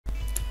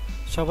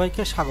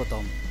সবাইকে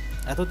স্বাগতম।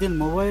 এতদিন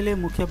মোবাইলে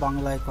মুখে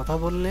বাংলায় কথা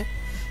বললে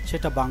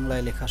সেটা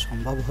বাংলায় লেখা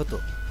সম্ভব হতো।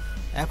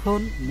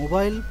 এখন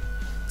মোবাইল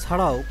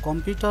ছাড়াও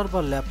কম্পিউটার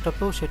বা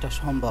ল্যাপটপেও সেটা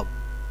সম্ভব।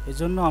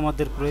 এজন্য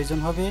আমাদের প্রয়োজন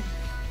হবে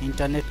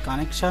ইন্টারনেট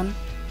কানেকশান,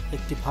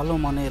 একটি ভালো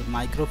মানের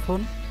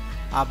মাইক্রোফোন,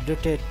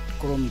 আপডেটেড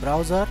ক্রোম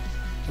ব্রাউজার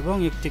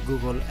এবং একটি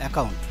গুগল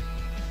অ্যাকাউন্ট।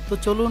 তো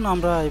চলুন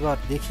আমরা এবার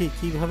দেখি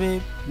কিভাবে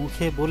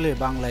মুখে বলে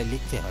বাংলায়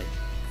লিখতে হয়।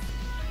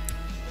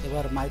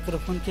 এবার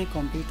মাইক্রোফোনকে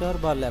কম্পিউটার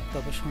বা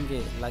ল্যাপটপের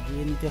সঙ্গে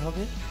লাগিয়ে নিতে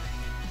হবে।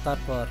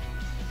 তারপর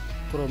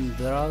ক্রোম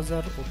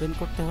ব্রাউজার ওপেন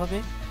করতে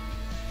হবে।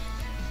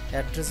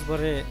 অ্যাড্রেস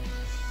বারে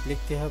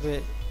লিখতে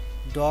হবে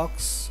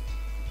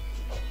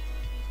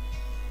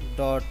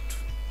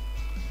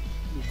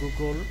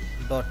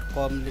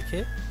docs.google.com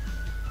লিখে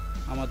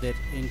আমাদের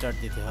এন্টার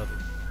দিতে হবে।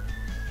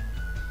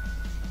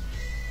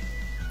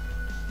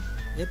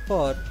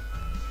 এরপর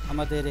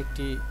আমাদের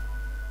একটি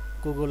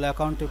গুগল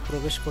অ্যাকাউন্টে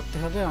প্রবেশ করতে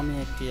হবে।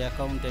 আমি একটি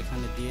অ্যাকাউন্ট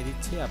এখানে দিয়ে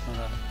দিচ্ছি,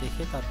 আপনারা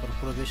দেখে তারপর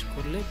প্রবেশ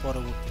করলে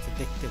পরবর্তীতে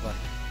দেখতে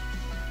পারবেন।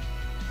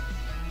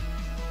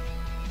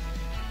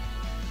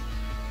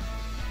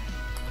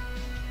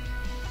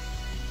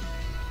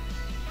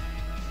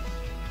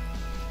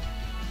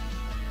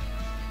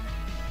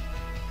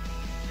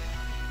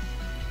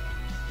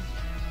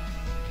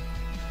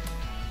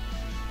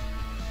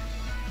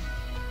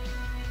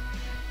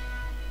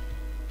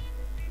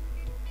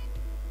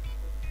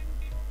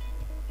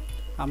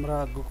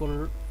 আমরা গুগল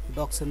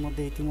ডক্সের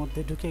মধ্যে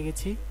ইতিমধ্যে ঢুকে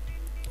গেছি।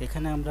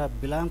 এখানে আমরা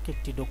ব্ল্যাঙ্ক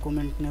একটি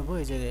ডকুমেন্ট নেব।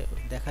 এই যে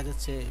দেখা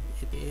যাচ্ছে,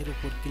 এর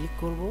উপর ক্লিক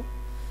করব।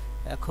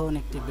 এখন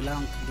একটি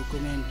ব্ল্যাঙ্ক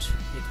ডকুমেন্ট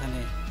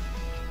এখানে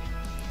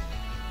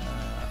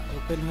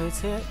ওপেন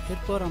হয়েছে।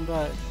 এরপর আমরা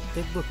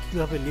দেখব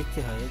কীভাবে লিখতে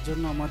হয়। এর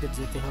জন্য আমাদের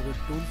যেতে হবে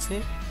টুলসে,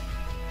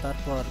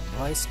 তারপর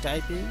ভয়েস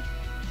টাইপিং।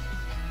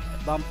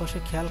 বাম পাশে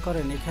খেয়াল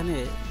করেন,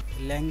 এখানে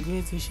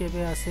ল্যাঙ্গুয়েজ হিসেবে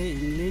আছে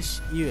ইংলিশ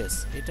ইউএস।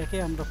 এটাকে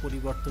আমরা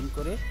পরিবর্তন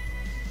করে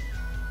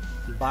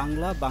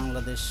বাংলা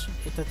বাংলাদেশ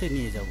এটাতে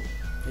নিয়ে যাব।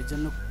 এর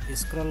জন্য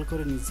স্ক্রল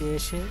করে নিচে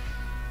এসে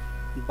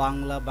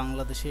বাংলা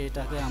বাংলাদেশে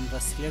এটাকে আমরা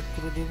সিলেক্ট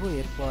করে দেব।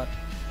 এরপর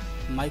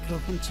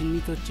মাইক্রোফোন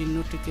চিহ্নিত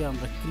চিহ্নটিতে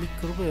আমরা ক্লিক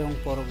করব এবং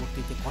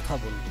পরবর্তীতে কথা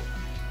বলবো।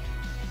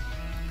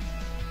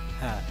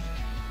 হ্যাঁ,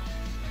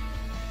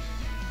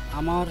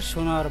 আমার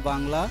সোনার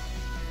বাংলা,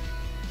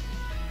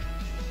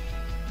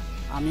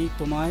 আমি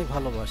তোমায়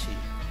ভালোবাসি।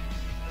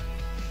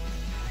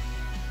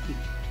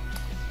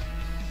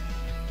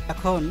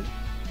 এখন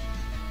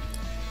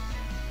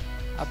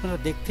আপনারা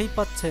দেখতেই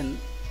পাচ্ছেন,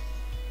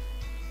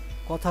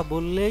 কথা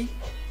বললেই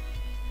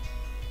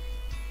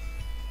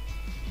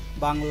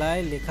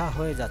বাংলায় লেখা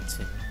হয়ে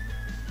যাচ্ছে।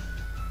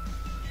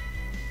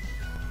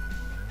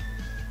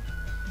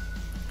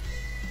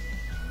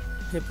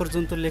 এ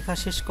পর্যন্ত লেখা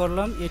শেষ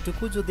করলাম।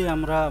 এটুকু যদি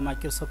আমরা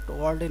মাইক্রোসফট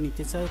ওয়ার্ডে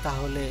নিতে চাই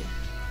তাহলে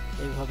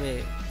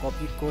এইভাবে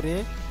কপি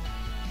করে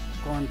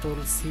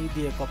কন্ট্রোল-C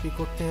দিয়ে কপি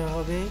করতে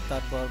হবে।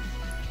 তারপর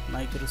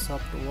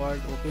মাইক্রোসফট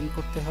ওয়ার্ড ওপেন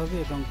করতে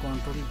হবে এবং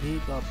কন্ট্রোল-V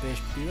বা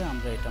পেস্ট দিয়ে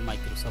আমরা এটা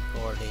মাইক্রোসফট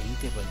ওয়ার্ডে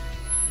নিতে পারি।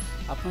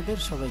 আপনাদের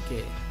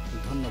সবাইকে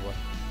ধন্যবাদ।